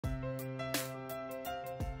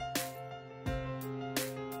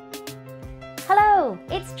Hello,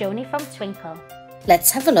 it's Joni from Twinkl.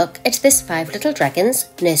 Let's have a look at this 5 Little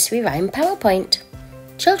Dragons nursery rhyme PowerPoint.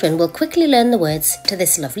 Children will quickly learn the words to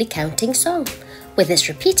this lovely counting song, with its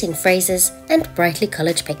repeating phrases and brightly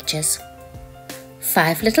coloured pictures.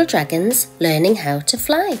 5 little dragons learning how to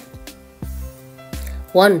fly.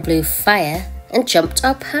 1 blew fire and jumped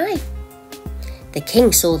up high. The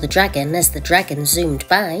king saw the dragon as the dragon zoomed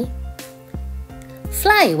by.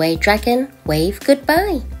 Fly away, dragon, wave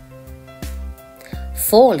goodbye.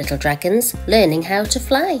 4 little dragons learning how to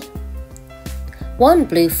fly. 1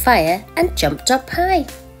 blew fire and jumped up high.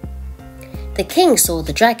 The king saw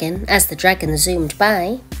the dragon as the dragon zoomed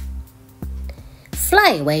by.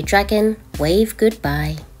 Fly away, dragon, wave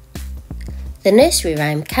goodbye. The nursery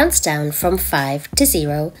rhyme counts down from 5 to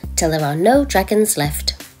 0 till there are no dragons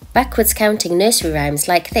left. Backwards counting nursery rhymes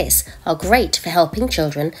like this are great for helping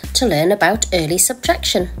children to learn about early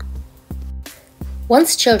subtraction.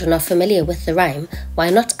 Once children are familiar with the rhyme, why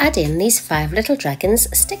not add in these 5 little dragons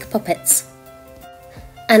stick puppets?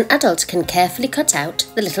 An adult can carefully cut out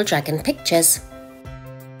the little dragon pictures.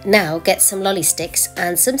 Now get some lolly sticks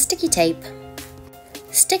and some sticky tape.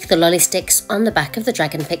 Stick the lolly sticks on the back of the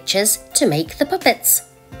dragon pictures to make the puppets.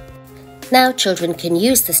 Now children can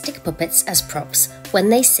use the stick puppets as props when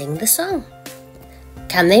they sing the song.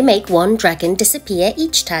 Can they make 1 dragon disappear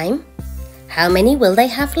each time? How many will they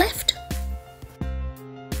have left?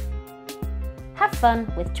 Have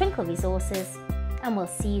fun with Twinkl resources, and we'll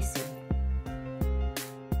see you soon.